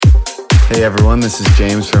Hey everyone, this is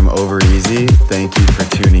James from Over Easy. Thank you for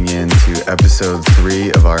tuning in to episode 3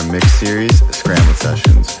 of our mix series, Scrambled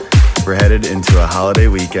Sessions. We're headed into a holiday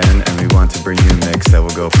weekend and we want to bring you a mix that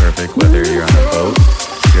will go perfect whether you're on a boat,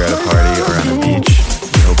 you're at a party, or on a beach.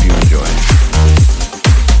 We hope you enjoy.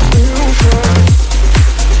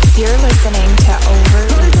 You're listening to Over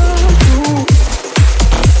Easy.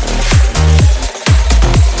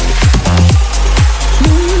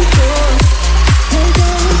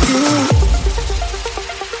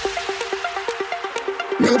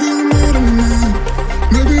 Maybe I'm not a man.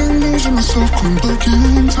 Maybe I'm losing myself, come back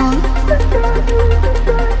in time.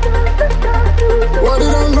 Why did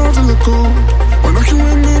I love and let go? When I can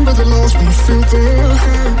remember the lost, but I feel their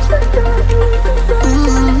hands.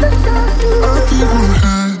 I think my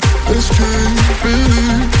head is caving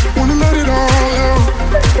in. Wanna let it all out.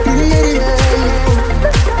 Wanna let it all out.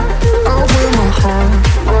 I wear my heart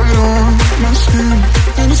right on my skin,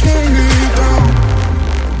 and it's weighing me down.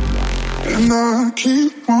 And I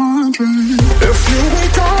keep wondering if you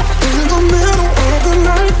wake up in the middle of the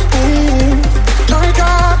night, ooh, like I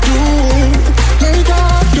do, like I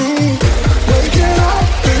do. Waking up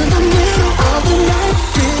in the middle of the night,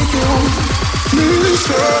 do you really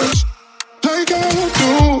search like I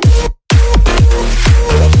do?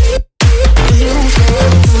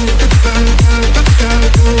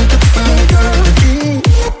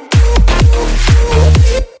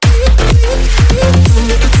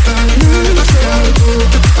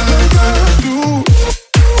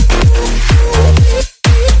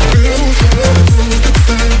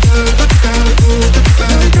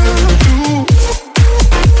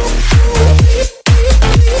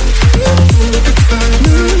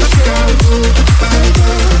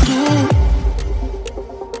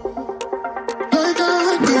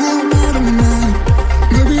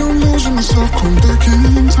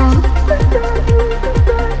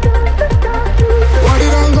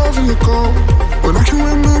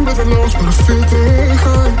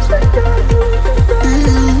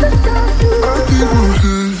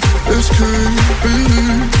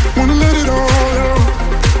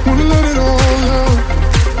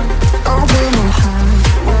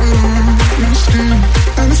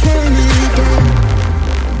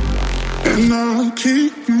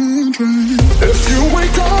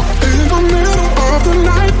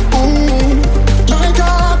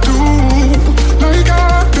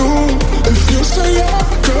 If you stay up,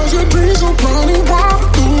 'cause your dreams are running.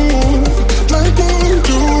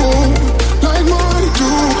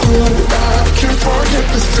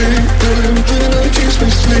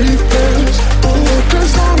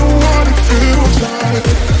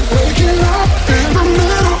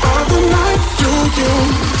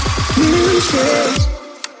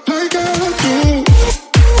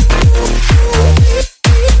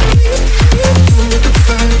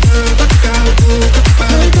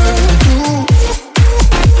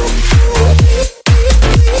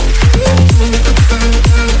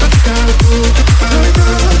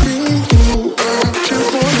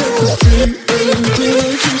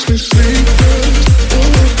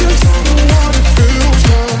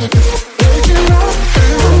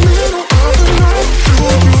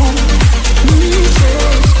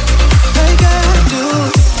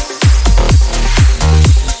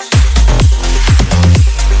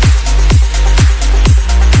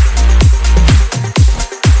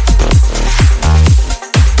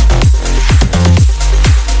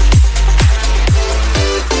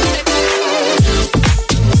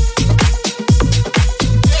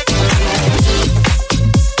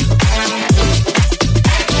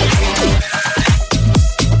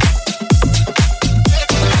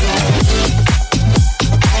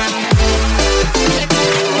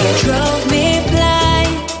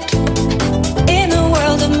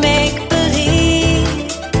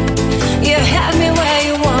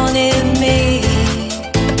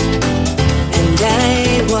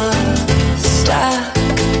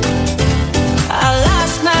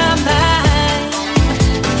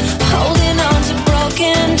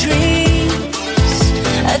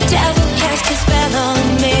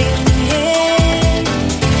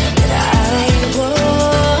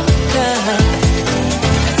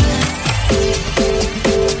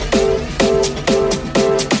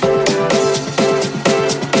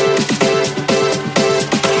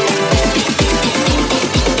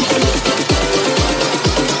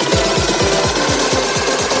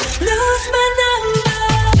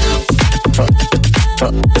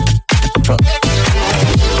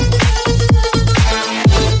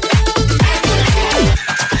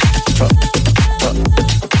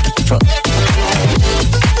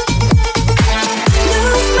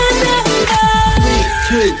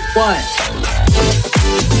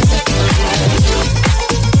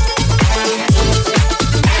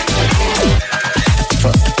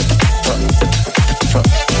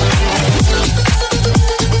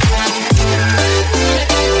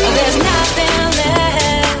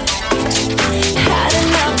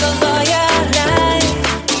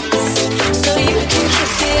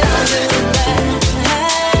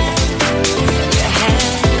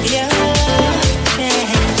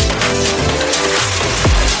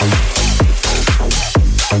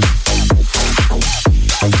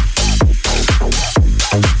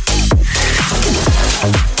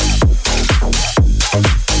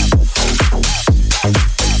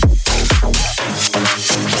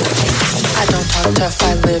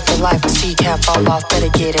 can't fall off, better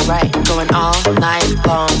get it right. Going all night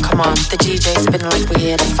long, come on. The DJ spinning like we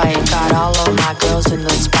here to fight. Got all of my girls in the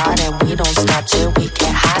spot, and we don't stop till we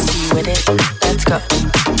get high. See you with it? Let's go.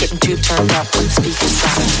 Getting too turned up when the speakers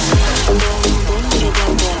drop.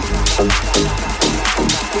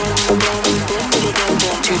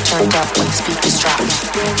 Too turned up when the speakers drop.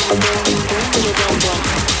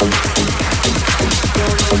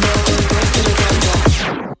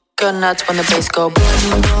 Go nuts when the bass go boom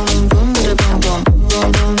boom boom boom boom boom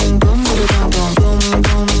boom boom boom boom boom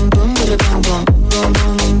boom boom boom boom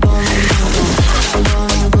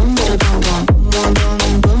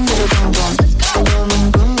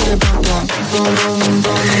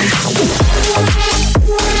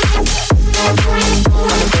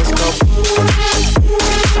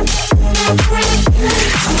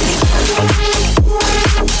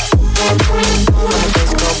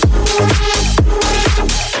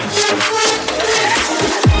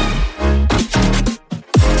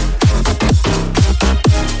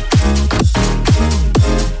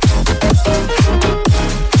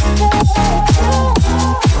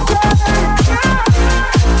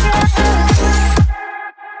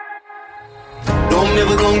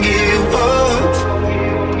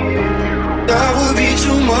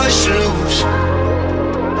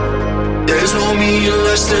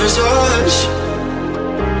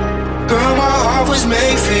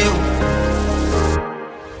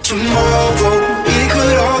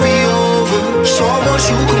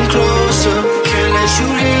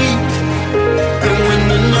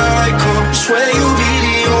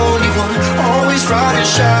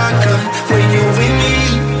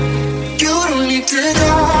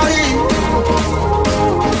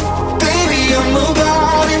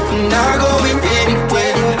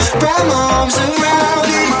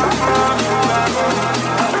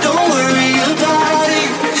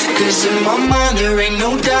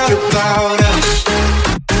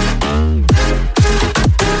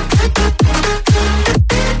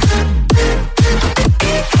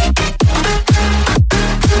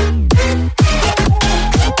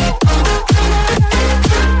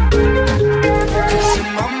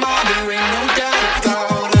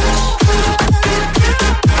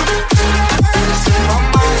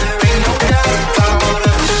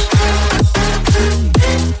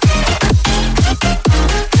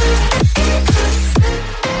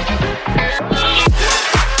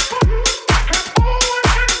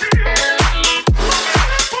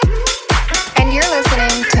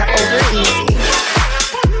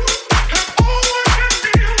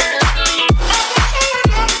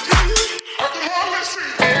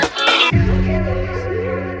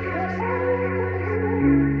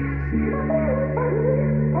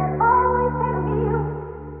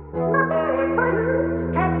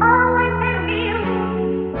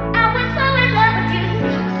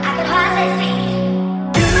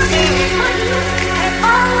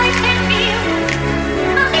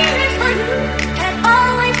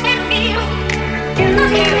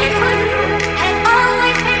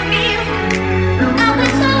I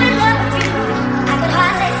was so in love with you, I could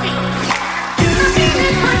hardly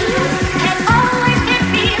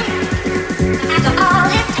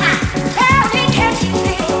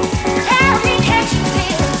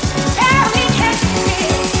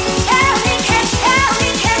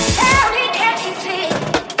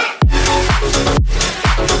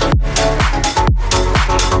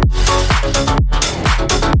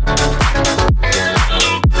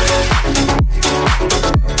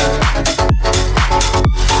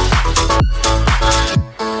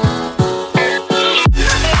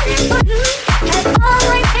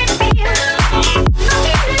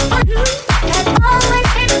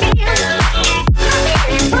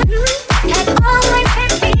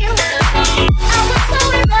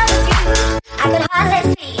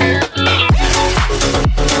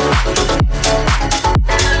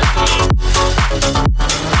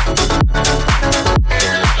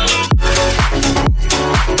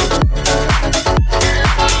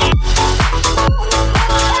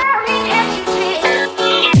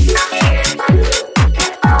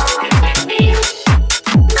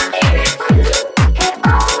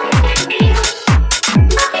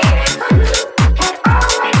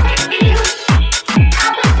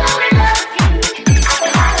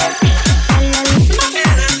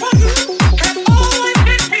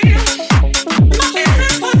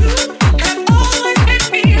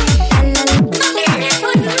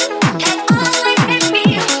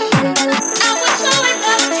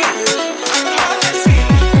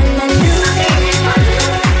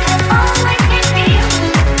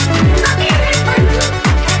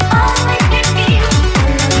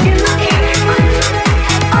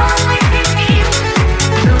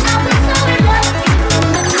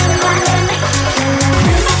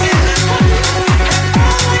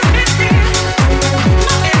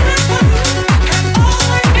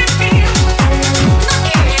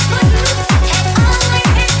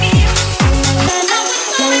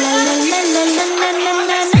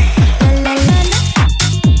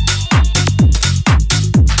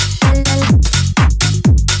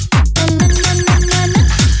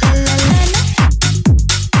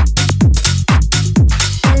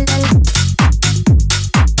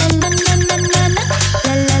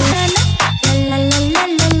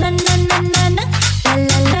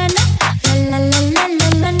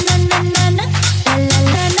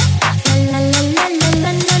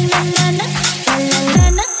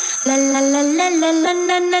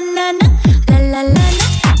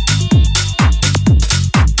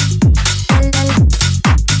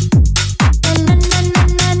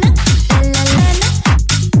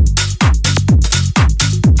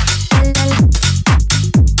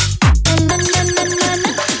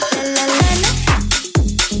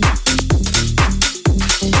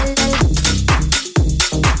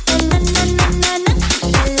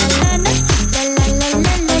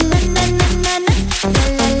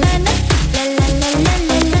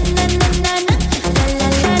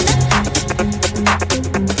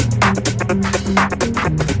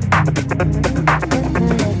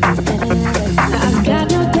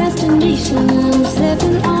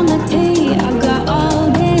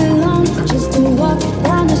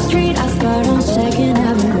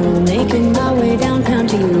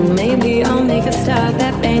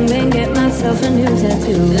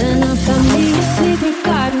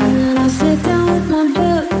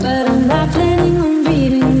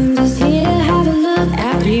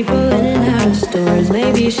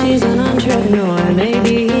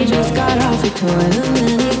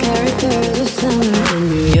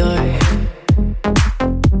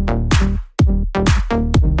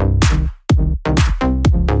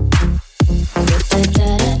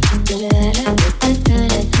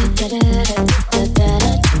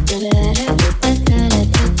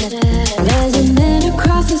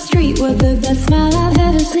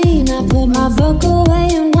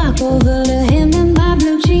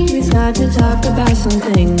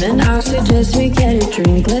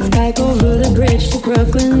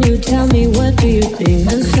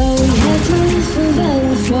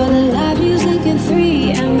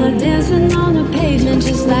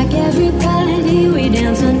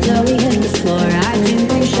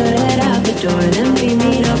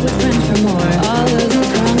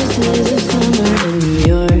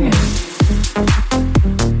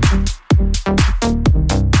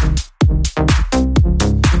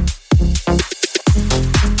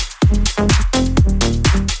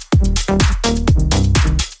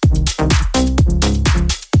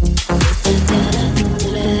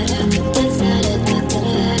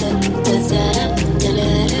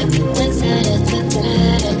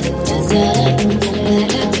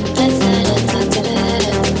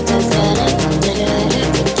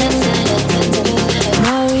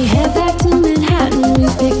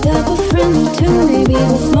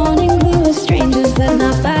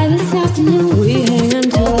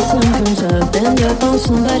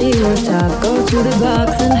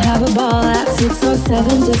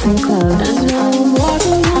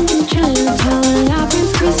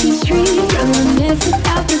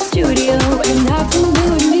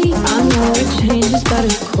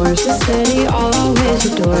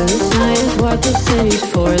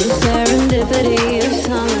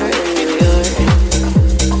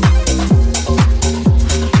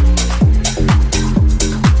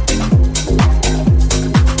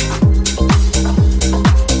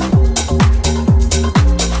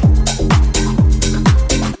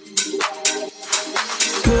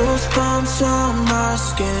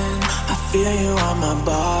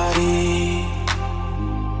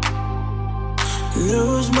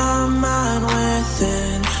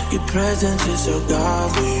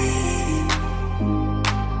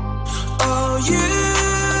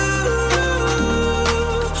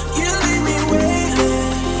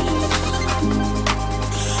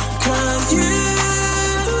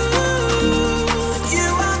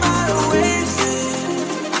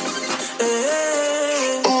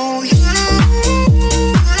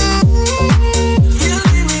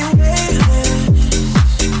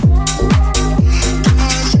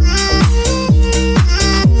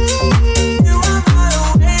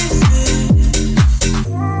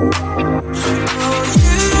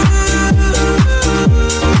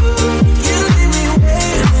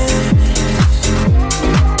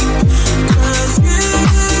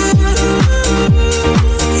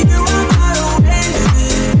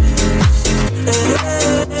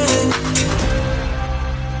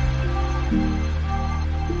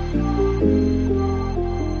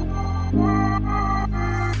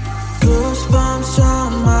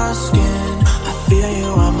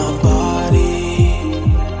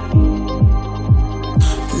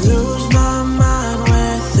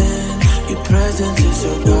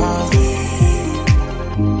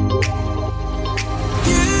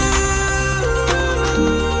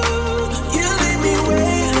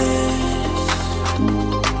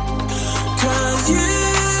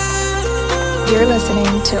You're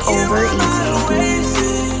listening to Over Easy.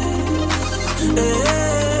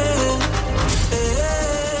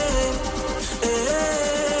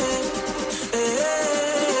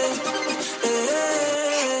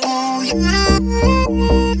 Oh, yeah.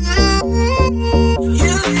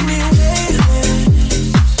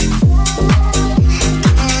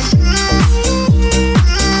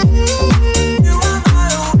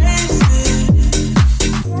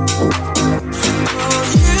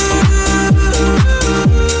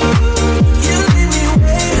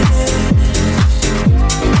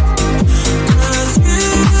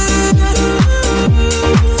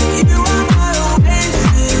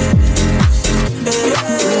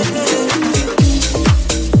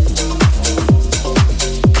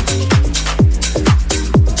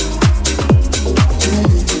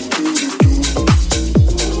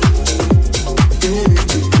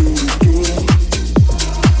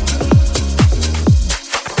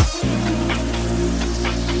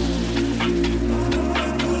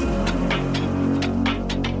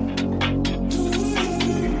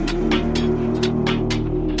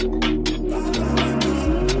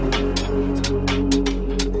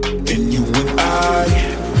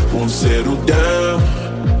 settle down.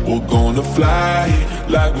 We're gonna fly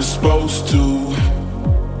like we're supposed to.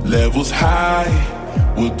 Levels high,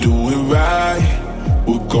 we'll do it right.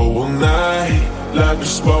 We'll go all night like we're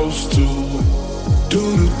supposed to. Do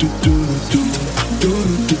do do do do do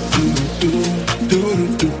do do do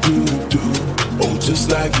do do do. Oh, just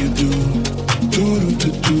like you do. Do do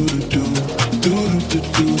do do do do do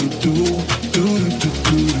do do do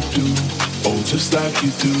do do. Oh, just like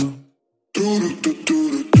you do. Do do do do.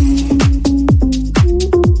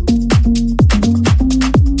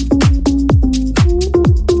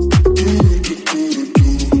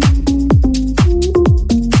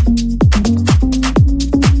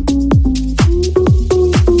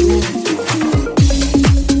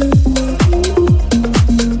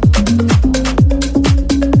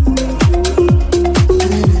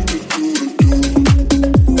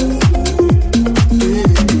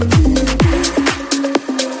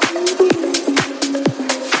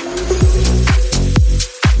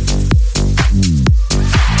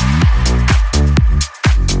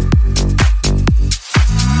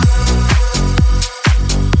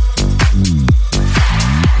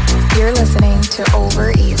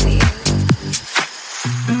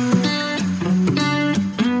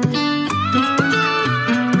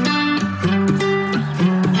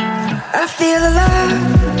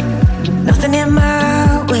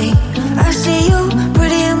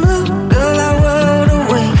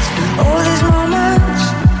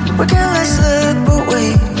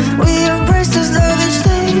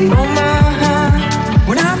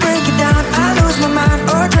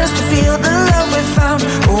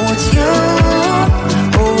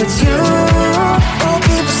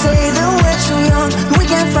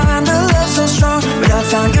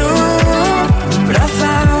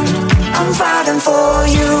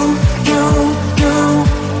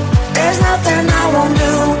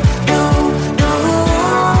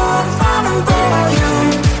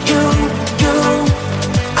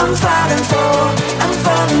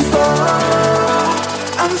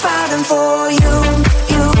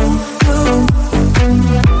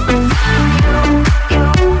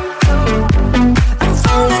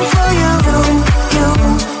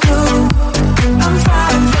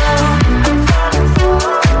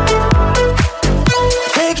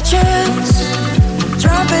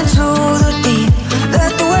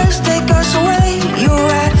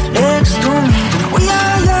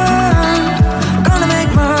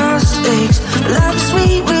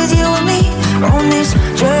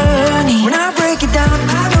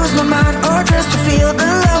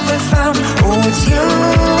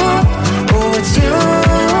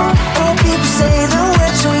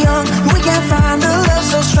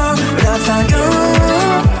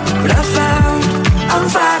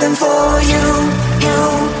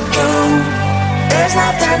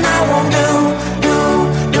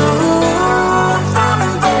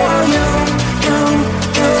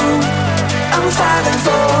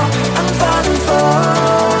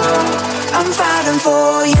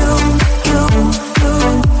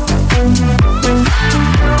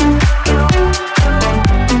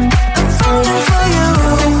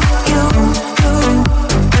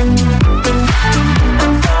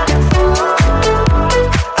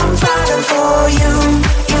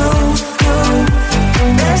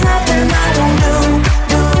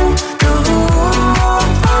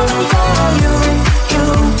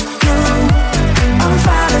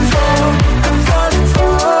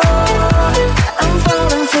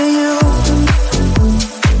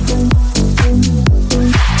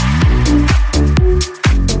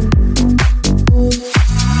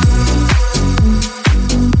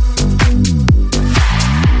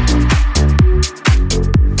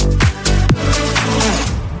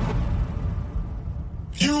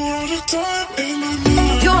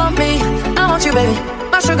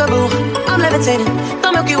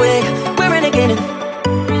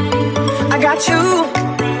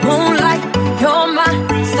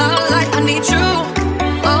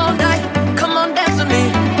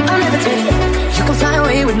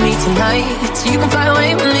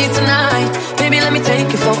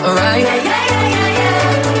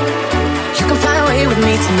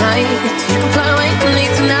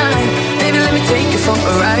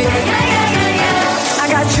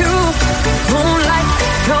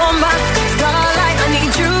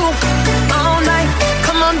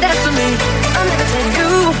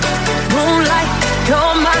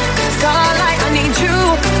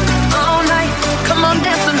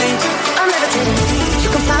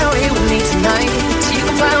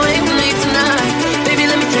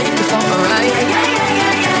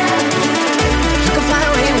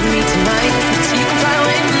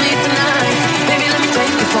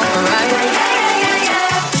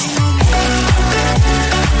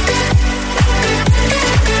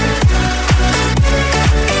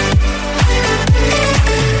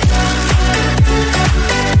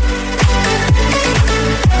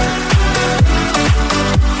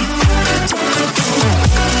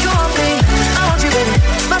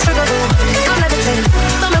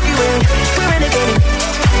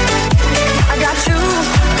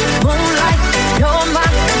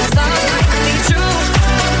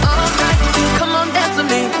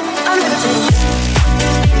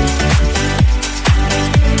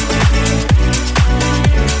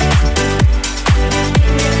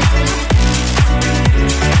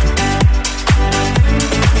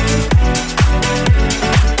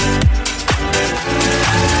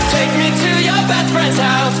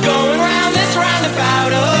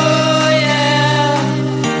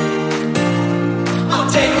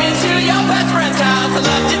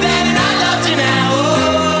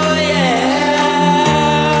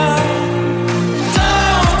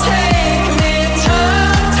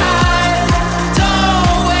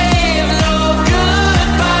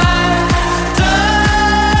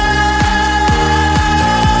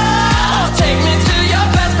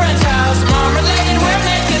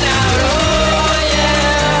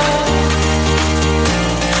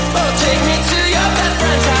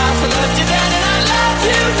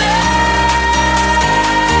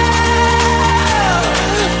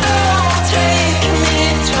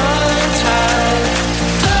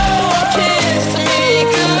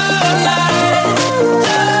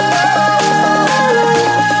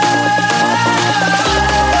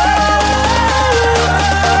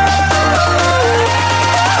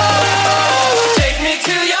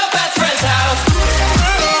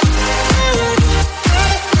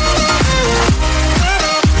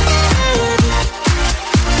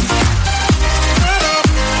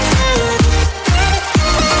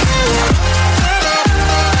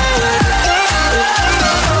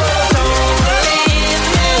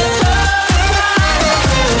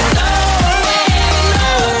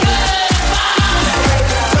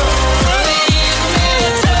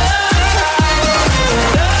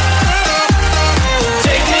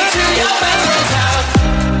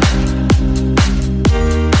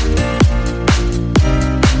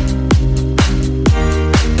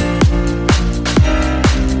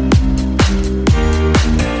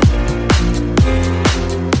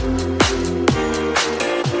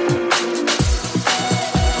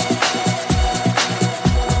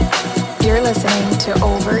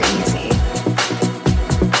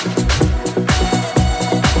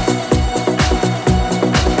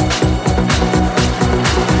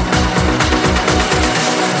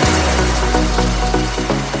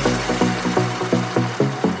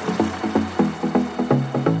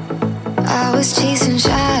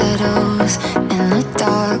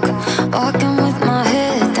 dark, walking with my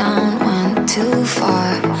head down, went too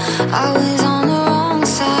far. I was on the wrong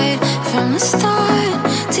side from the start.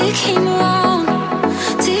 Till you came around,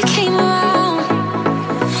 till you came around.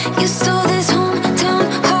 You stole this hometown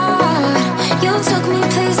heart. You took me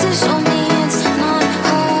places, showed me it's not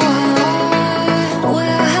hard.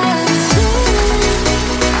 Where have you been?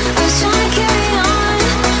 I was trying to carry on.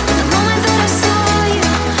 The moment that I saw you,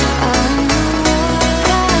 I knew what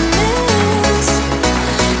I missed.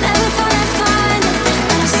 Never thought I'd find it,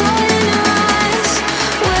 and I saw it in your eyes.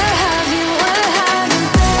 Where have you been?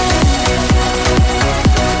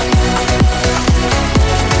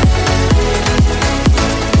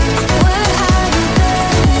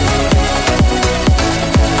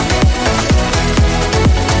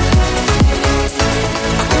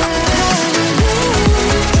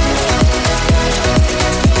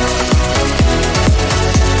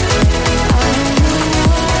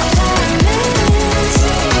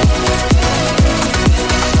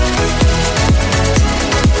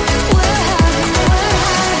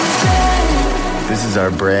 This is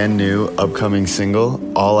our brand new upcoming single,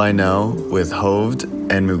 All I Know, with Hoved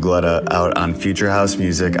and Mugletta, out on Future House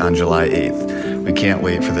Music on July 8th. We can't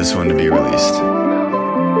wait for this one to be released.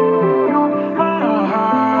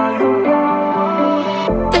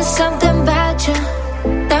 There's something about you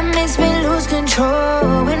that makes me lose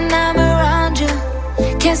control when I'm around you.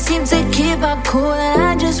 Can't seem to keep up cool, and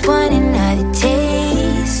I just want another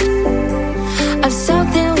taste of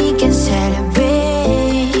something we can celebrate.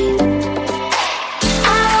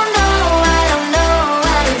 I don't know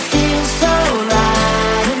why it feels so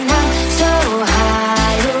right, and I'm so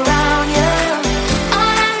high around you.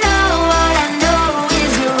 All I know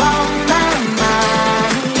is you're on my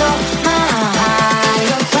mind, and you're my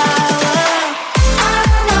higher power. I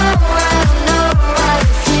don't know why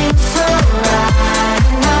it feels so right,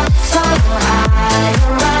 and I'm so high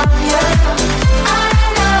around you. All I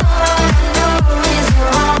know is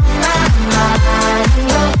you're on my mind, and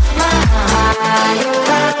you're my higher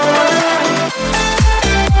power.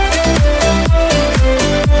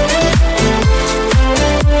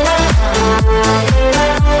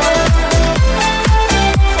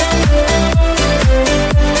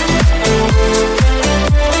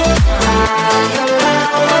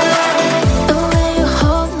 The way you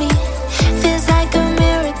hold me feels like a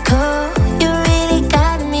miracle. You really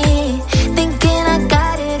got me thinking I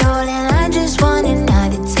got it all, and I just want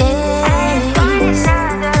another taste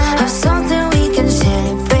of something we can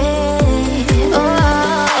celebrate. Oh,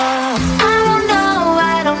 I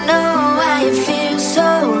don't know why it feels so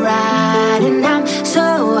right, and I'm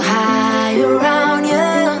so high around you.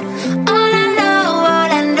 All I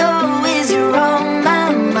know is you're on my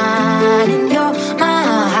mind, and you're my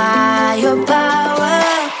higher power.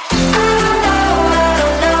 I don't know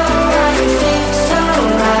why it feels so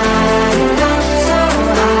right, and I'm so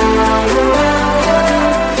high around you.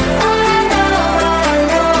 All I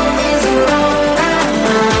know is you're on my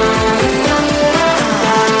mind, and you're my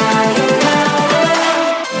higher power.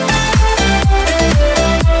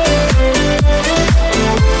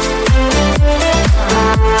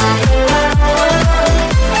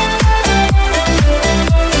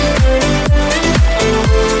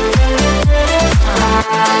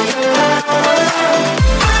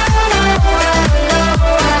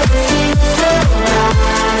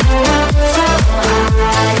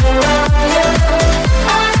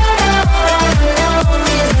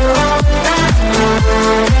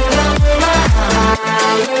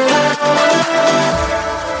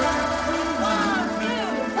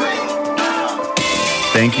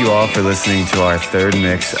 Thank you all for listening to our third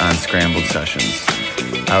mix on Scrambled Sessions.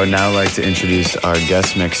 I would now like to introduce our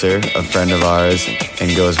guest mixer, a friend of ours,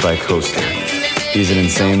 and goes by COASTR. He's an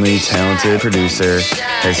insanely talented producer,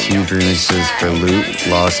 has huge remixes for Loot,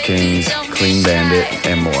 Lost Kings, Clean Bandit,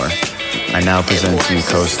 and more. I now present to you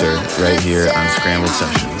COASTR right here on Scrambled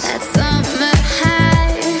Sessions. That summer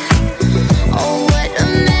high, oh what a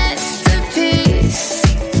masterpiece.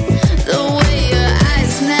 The way your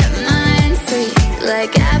eyes met mine, sweet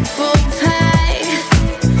like apple pie,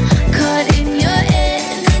 caught in your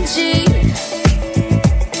energy.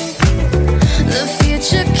 The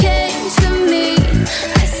future came to me,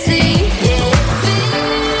 I see it. Feels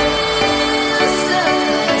so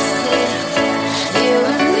safe, you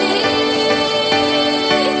and me,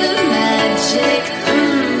 the magic,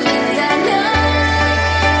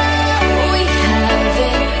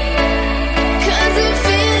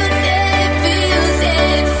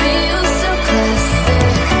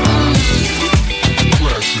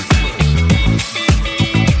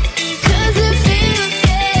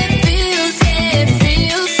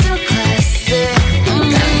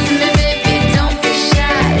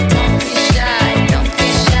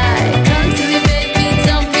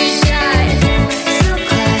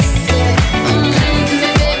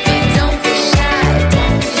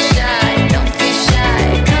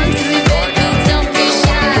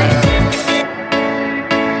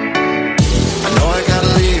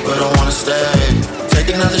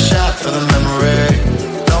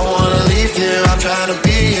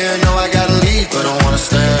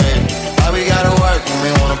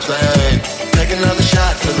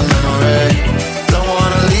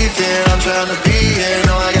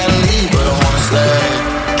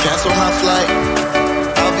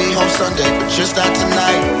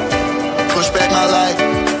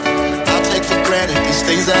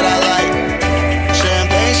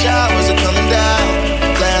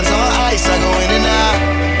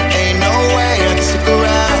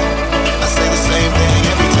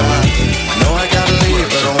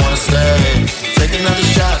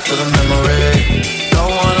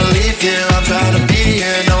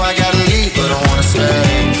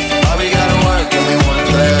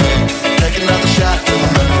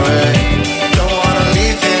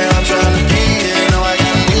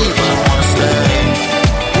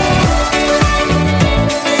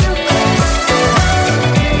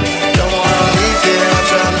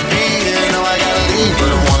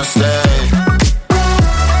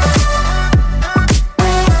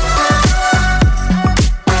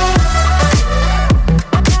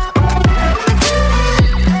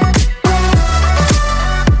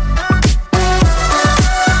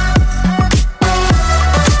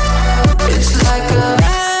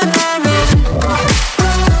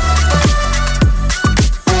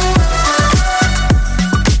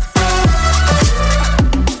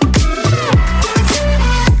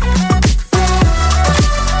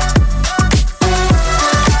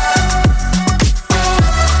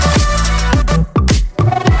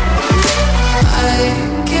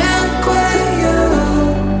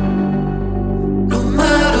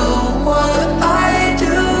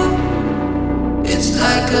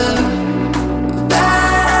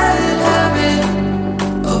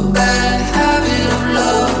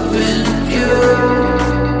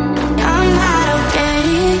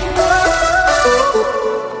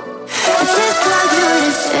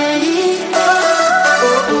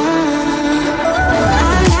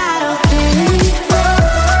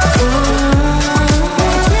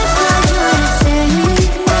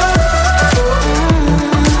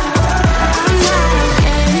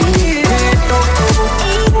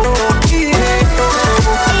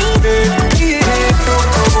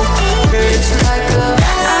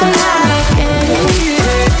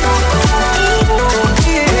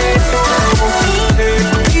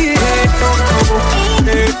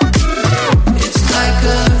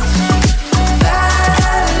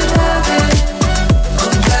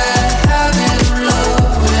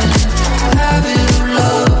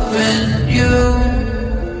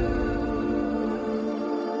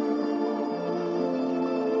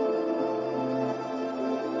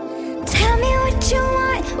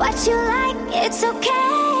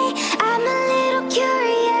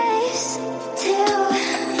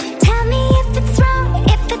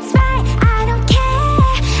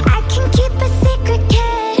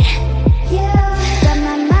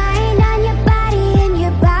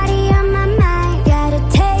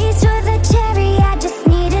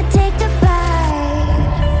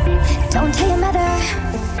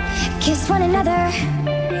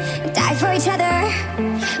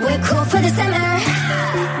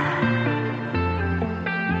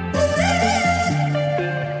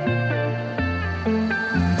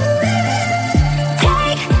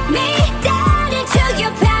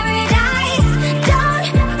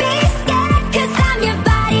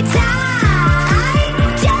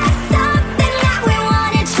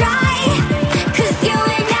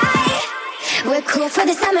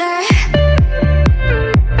 summer.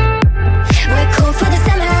 We're cool for the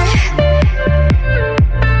summer.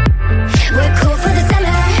 We're cool for the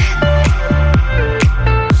summer.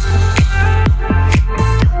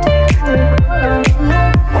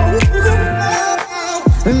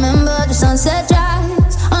 Remember the sunset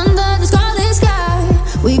drives under the scarlet sky.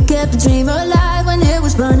 We kept the dream alive when it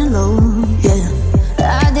was burning low. Yeah,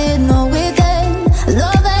 I didn't know it then.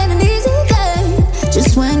 Love ain't an easy thing.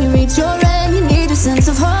 Just when you reach your end, you need a sense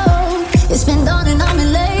of hope. It's been dawning on me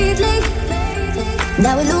lately.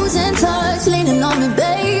 Now we're losing touch, leaning on me,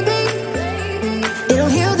 baby. It'll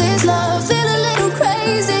heal this love, feel a little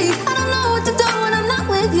crazy. I don't know what to do when I'm not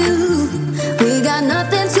with you. We got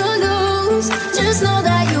nothing to lose. Just know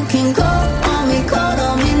that you can call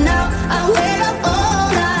on me now. I'll wait up all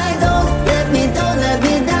night. Don't let me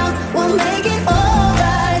down. We'll make it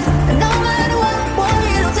alright. And no matter what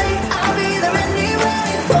it'll take, I'll be there anyway.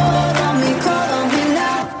 Call on me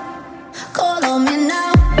now. Call on me now.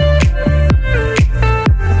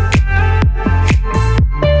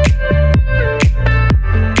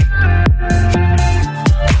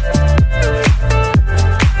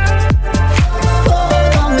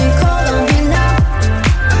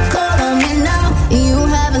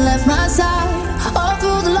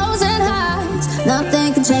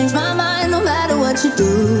 Nothing can change my mind, no matter what you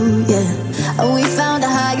do, yeah. We found a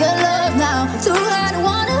higher love now. Too high to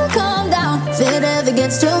wanna come down. If it ever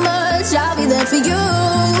gets too much, I'll be there for you.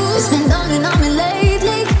 It's been dawning on me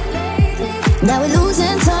lately. Now we're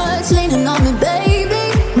losing touch, leaning on me, baby.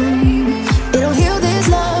 It'll heal this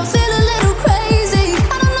love, feel a little crazy.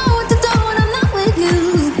 I don't know what to do when I'm not with you.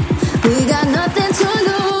 We got nothing to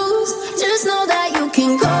lose. Just know that you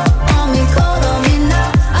can call on me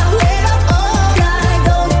now. I'll wait up all night.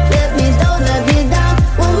 Don't let me down.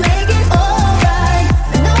 We'll make it alright.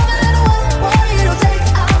 And no matter what it'll take,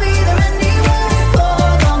 I'll be there anyway.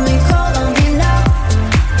 Call on me now.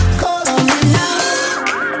 Call on me now.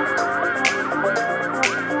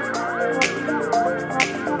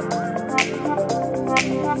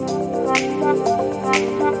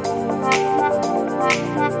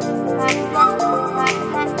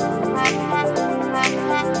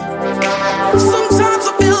 Sometimes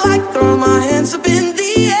I feel like throwing my hands up in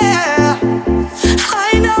the air.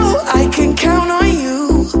 I know I can count on you.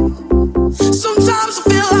 Sometimes I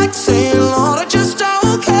feel like saying, Lord, I just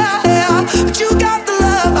don't care. But you got the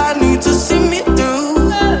love I need to see me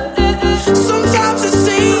through. Sometimes it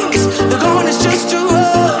seems the going is just too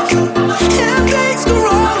rough, and things go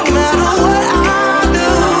wrong no matter what I do.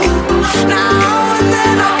 Now and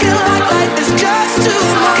then I feel like life is just too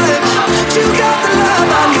much. But you got the love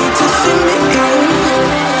I need to see me through.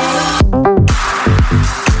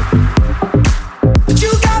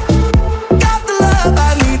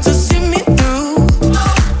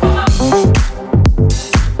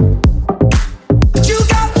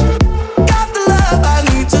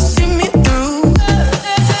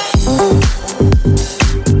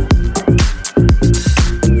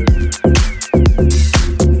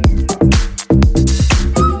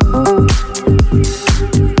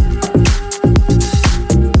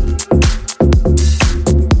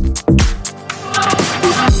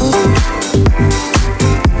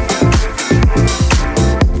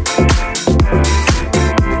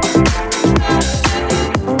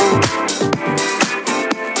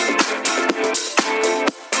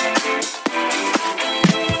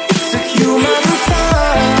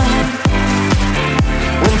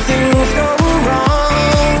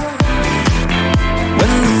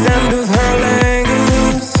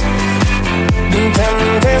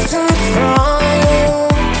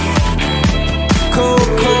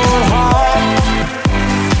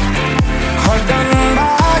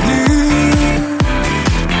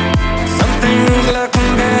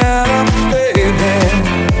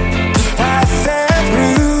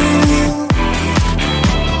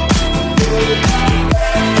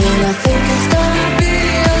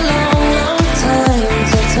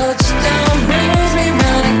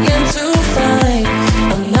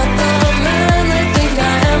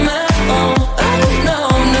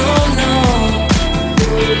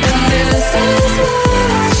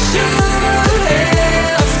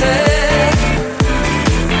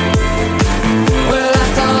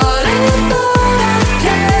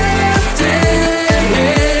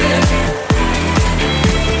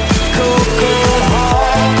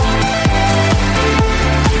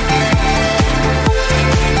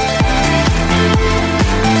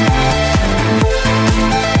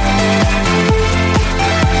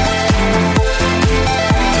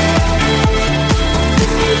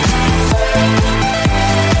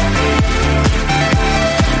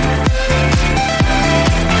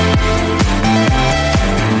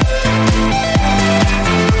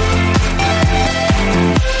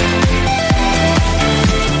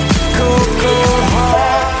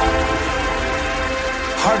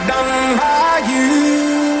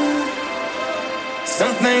 you.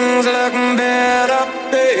 Some things look better,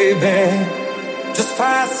 baby, just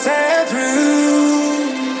passing through.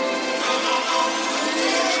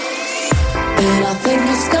 And I think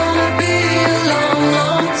it's gonna be a long,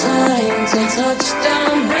 long time till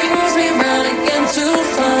touchdown brings me round again to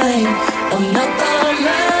find I'm not the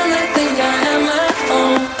man I think I am at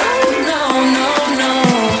home. Oh no, no, no.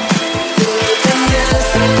 And this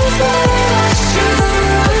is what I should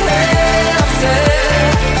have said.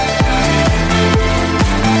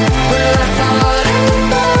 Well, I thought I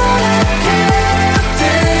kept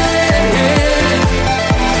it.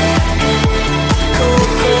 Cold,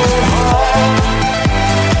 cold heart,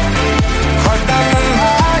 heart diamond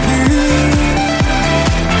by you.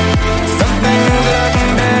 Something's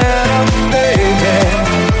looking better, baby,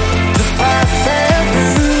 just passing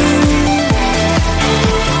through.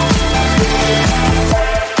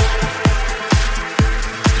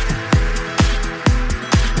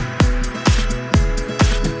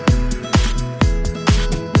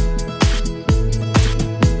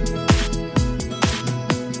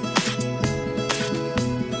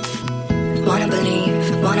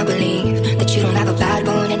 Wanna believe that you don't have a bad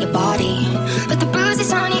bone in your body, but the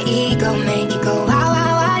bruises on your ego make you go wow,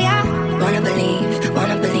 wow, wow, yeah. Wanna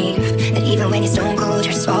believe that even when you're stone cold,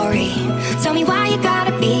 you're sorry. Tell me why you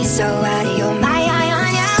gotta be so out of your mind,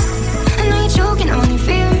 yeah. I know you're choking on your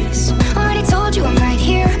fears. Already told you I'm right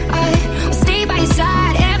here. I will stay by your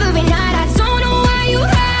side every night. I don't know why you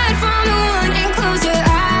hide from the one and close your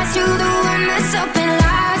eyes to the one that's up and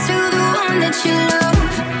lies to the one that you love.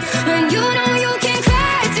 When you know you can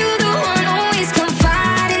cry to the one, always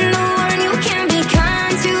confide in the one. You can be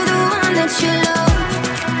kind to the one that you love.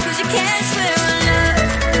 'Cause you can't swear on love.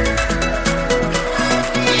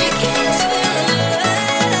 You can't swear on love,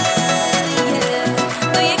 yeah.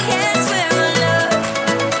 No, you can't swear on love.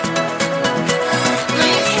 No,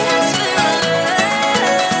 you can't swear on love,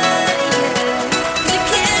 yeah. You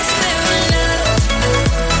can't swear on love.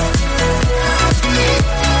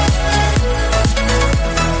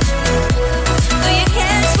 No, you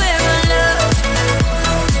can't swear on love.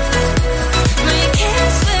 No, you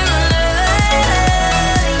can't swear on love, yeah.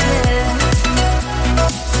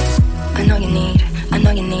 I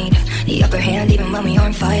know you need the upper hand even when we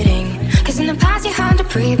aren't fighting. 'Cause in the past you had to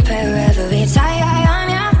prepare every time,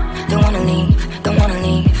 yeah. Don't wanna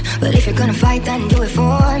leave, but if you're gonna fight then do it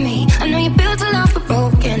for me. I know you built a love but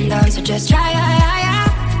broken down, so just try, yeah.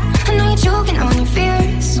 I know you're choking on your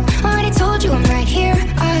fears. Already told you I'm right here.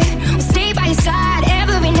 I will stay by your side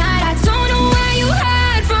every night. I don't know why you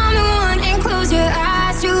hide from the one and close your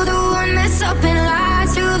eyes to the one that's up and lies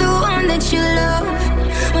to the one that you love.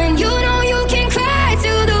 When you know you can cry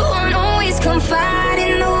to the one, always confide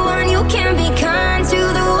in the one. You can be kind to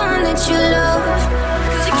the one that you love.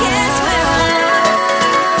 'Cause you can't swear on love.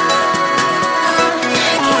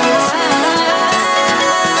 You can't swear on love.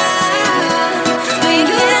 When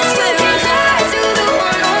you know you can cry to the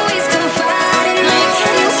one, always confide in the one.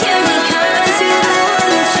 You can be kind to the one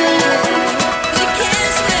that you love. You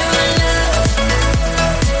can't swear on love.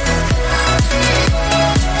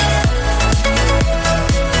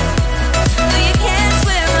 No, you can't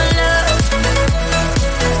swear on love.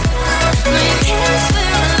 No, you can't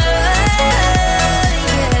swear on love, yeah.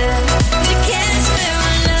 You can't swear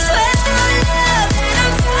on love. Swear on love that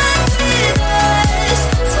I'm fine with us.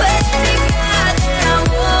 Swear to God that I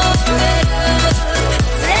won't let up.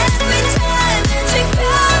 Every time that you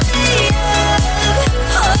call me up,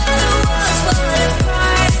 all the walls fall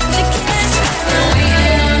apart. You can't swear on love.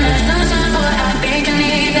 Waiting on that sunshine, boy, I think I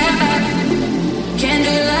need that back. Can't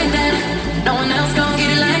do it like that. No one else gon' get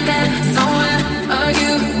it like that. So are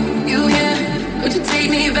you here? Would you take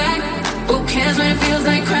me back? Who cares when it feels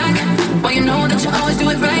like crack? Well, you know that you always do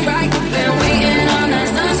it right. Been waiting on that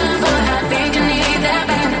sunshine, boy, I think I need that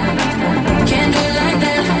back. Can't do it like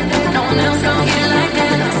that. No one else gon' get it like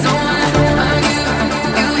that. So are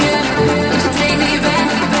you here? Would you take me back?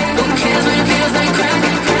 Who cares when it feels like crack?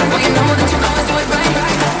 Well, you know that you always do it right.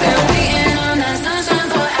 Been waiting on that sunshine,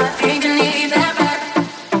 boy, I think I need that back.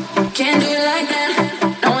 Can't do it like that.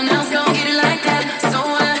 No one else gon' get it like that. So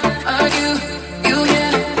are you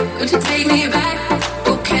here? Could you take me back?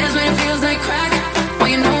 Who cares when it feels like crack? Well,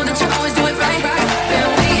 you know that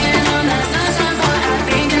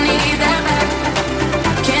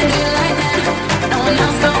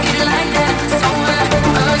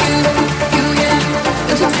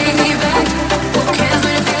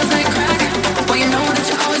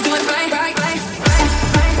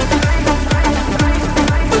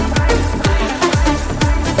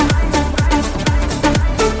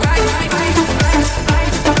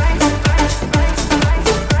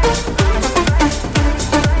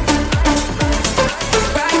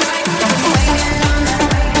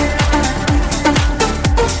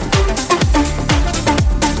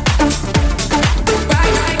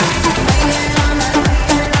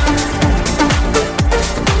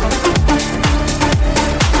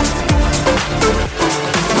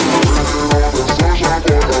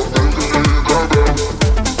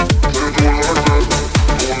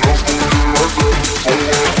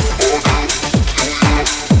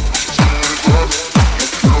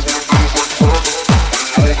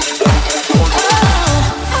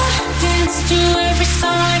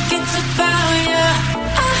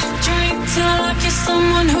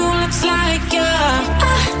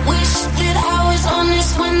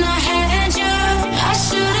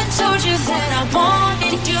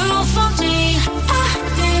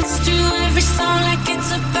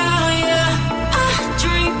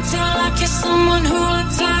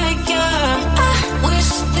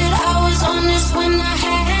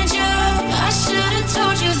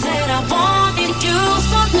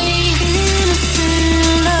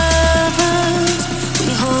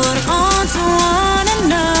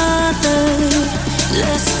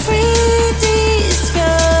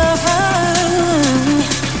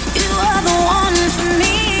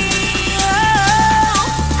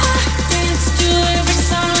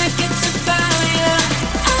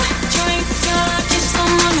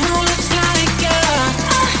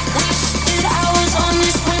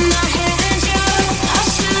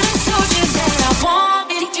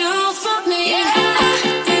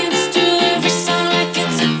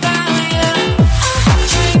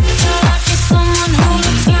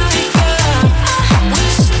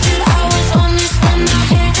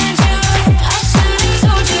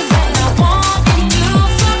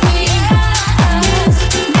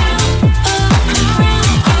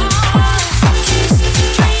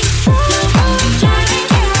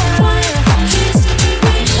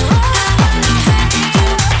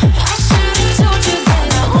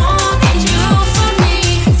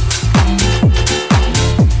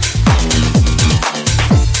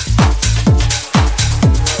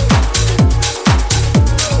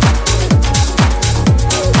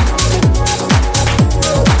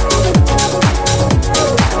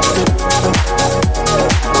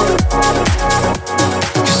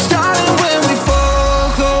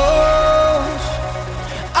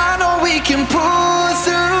can pull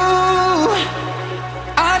through.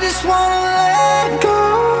 I just wanna let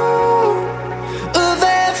go of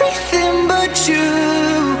everything but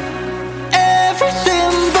you.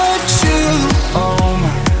 Everything but you. Oh,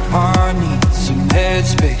 my heart needs some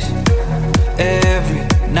headspace. Every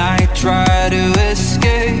night try to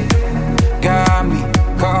escape. Got me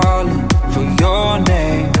calling for your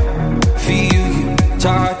name. Feel you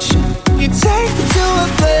touching. You take me to a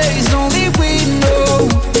place only we know.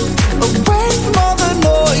 Away from all the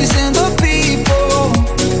noise and the people.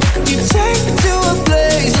 You take me to a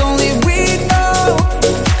place only we know.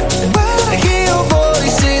 When I hear your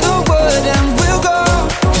voice, say the word and we'll go.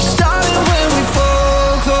 Starting when we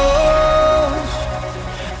focus.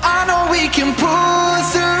 I know we can pull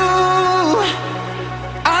through.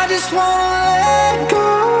 I just wanna let go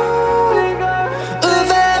of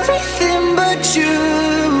everything but you.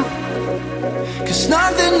 'Cause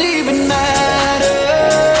nothing even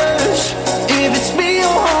matters if it's me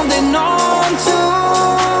you're holding on to.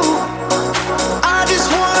 I just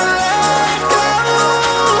wanna let go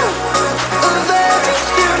of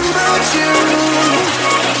everything but you.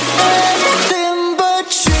 Everything but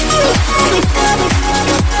you.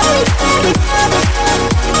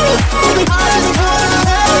 I just wanna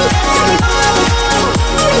let go.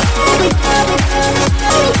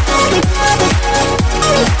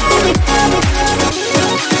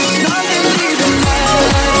 Nothing even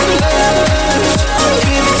matters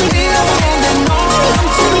if it's me you're holding on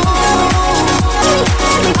to.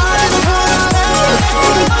 I just wanna let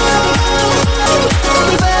go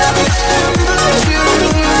of everything but you.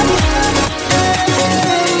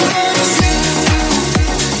 Everything but you.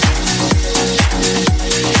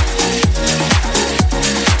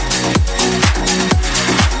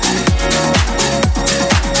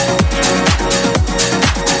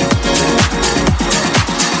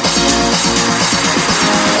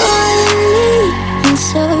 In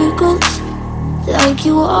circles, like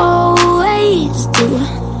you always do.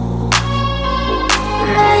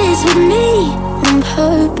 Mess with me on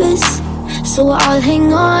purpose, so I'll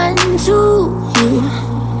hang on to you.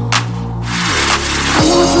 I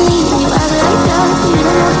know what you mean when you act like that. You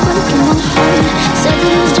don't know what's breaking my heart. Said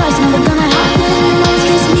that it was twice, never gonna happen, and always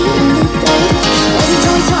kiss me in the dark. Every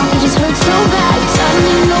time we talk, it just hurts so bad, 'cause I don't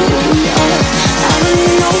even know where we are. I don't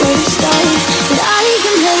even know where to start, but I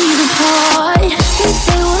can play the part. You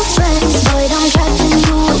say we're friends, but I'm catching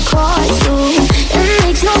you across room. It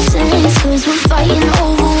makes no sense, 'cause we're fighting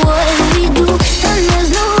over what we do. And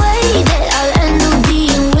there's no way that I'll end up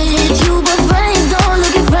being with you. But friends don't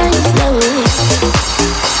look at friends that way.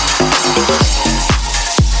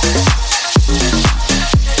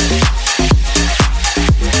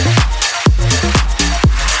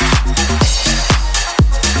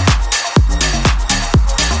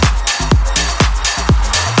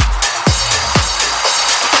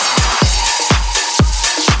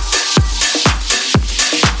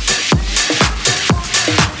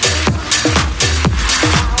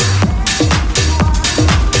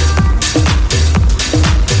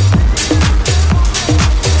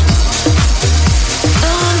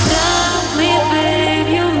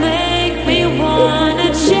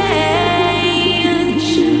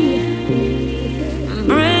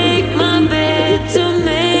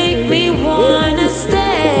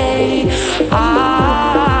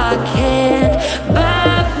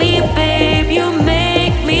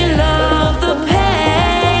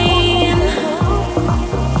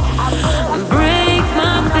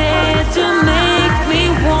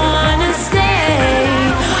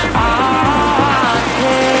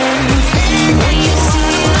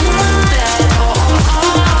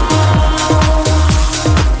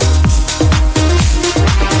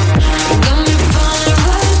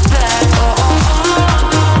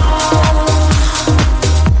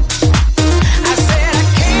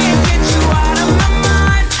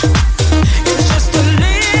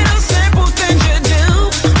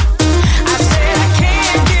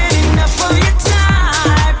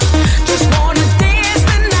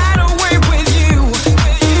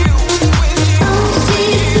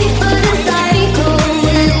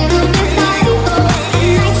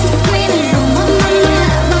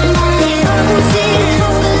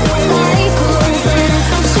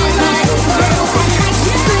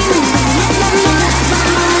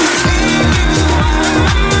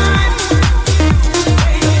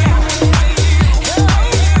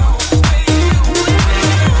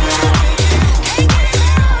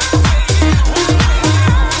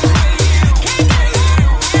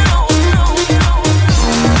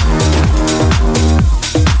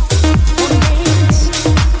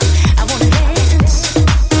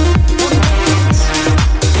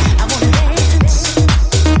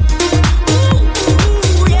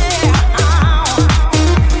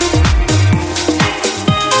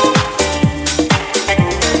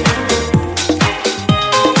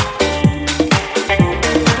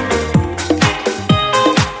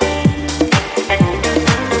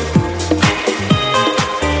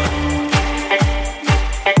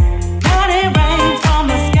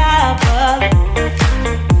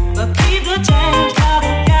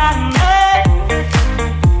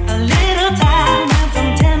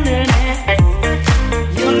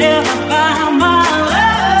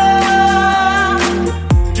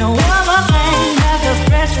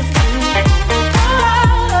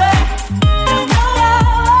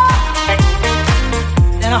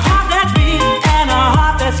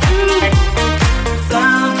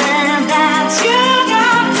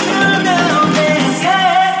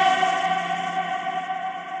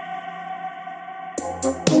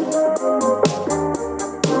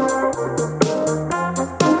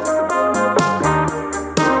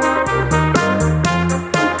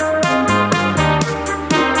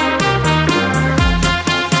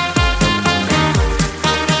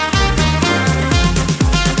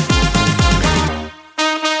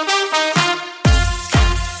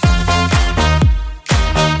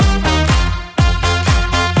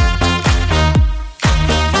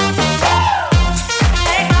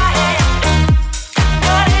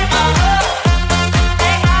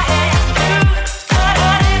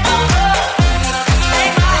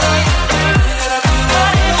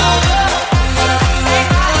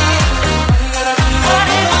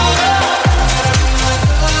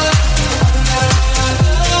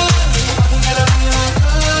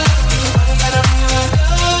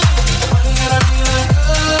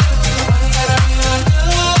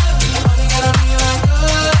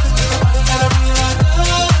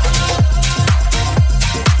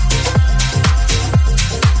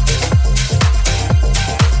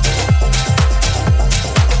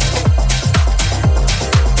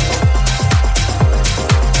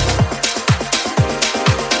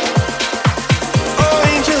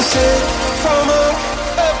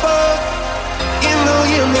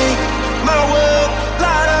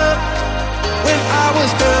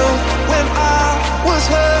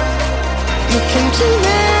 swear you came to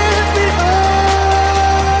lift me up.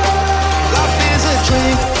 Life is a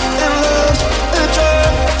drink and love's a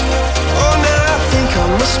drug. Oh, now I think I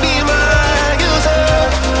must be my user.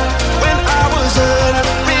 When I was a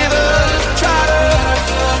river trotter,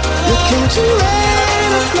 you came to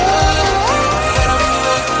rain and flood.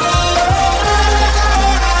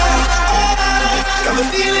 Got me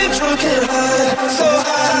feeling drunk and high, so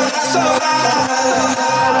high, so high.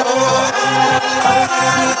 Oh,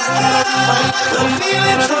 I'm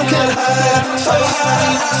feeling drunk and high, so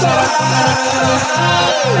high, so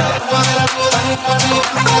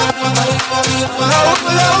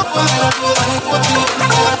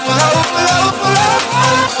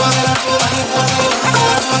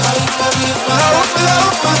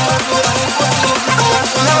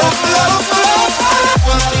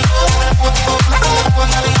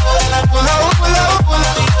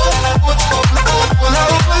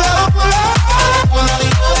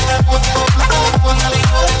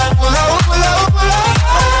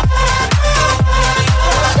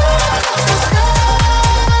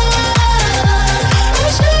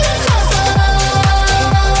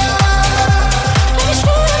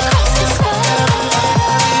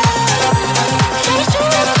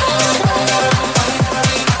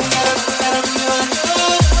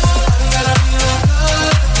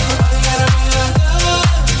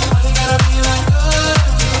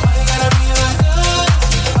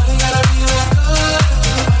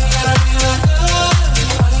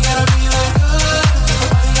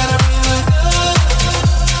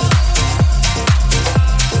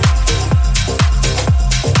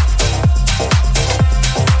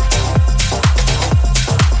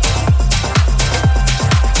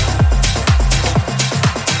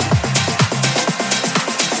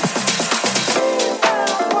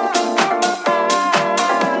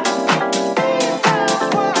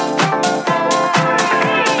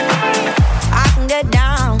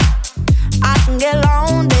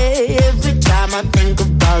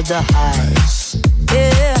the highs.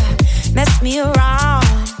 Yeah, mess me around,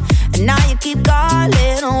 and now you keep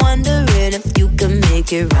calling, wondering if you can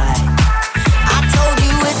make it right. I told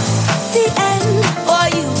you it's the end for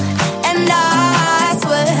you, and I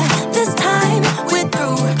swear this time we're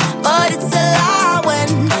through. But it's a lie when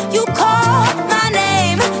you call my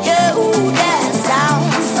name. Yeah, ooh, that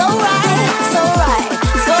sounds so right, so right,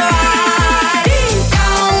 so right. Deep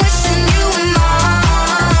down, wishing you were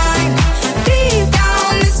mine. Deep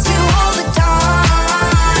down, miss you all the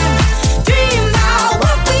time. Dream about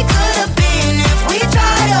what we could have been if we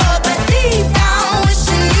tried up. But deep down,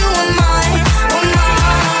 wishing you were mine, were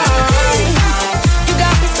mine. You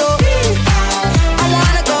got me so deep down, I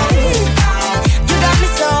wanna go deep down. You got me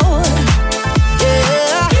so,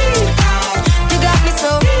 yeah. You got me so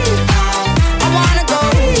deep down, I wanna go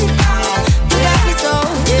deep down. You got me so,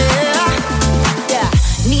 yeah. Yeah,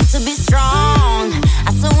 need to be strong.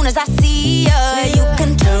 As soon as I see ya, you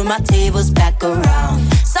can turn my tables back around.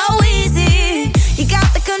 So easy, you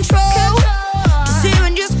got the control. Just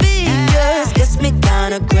hearing your speech just gets me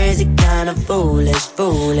kinda crazy, kinda foolish,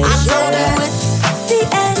 foolish. I told you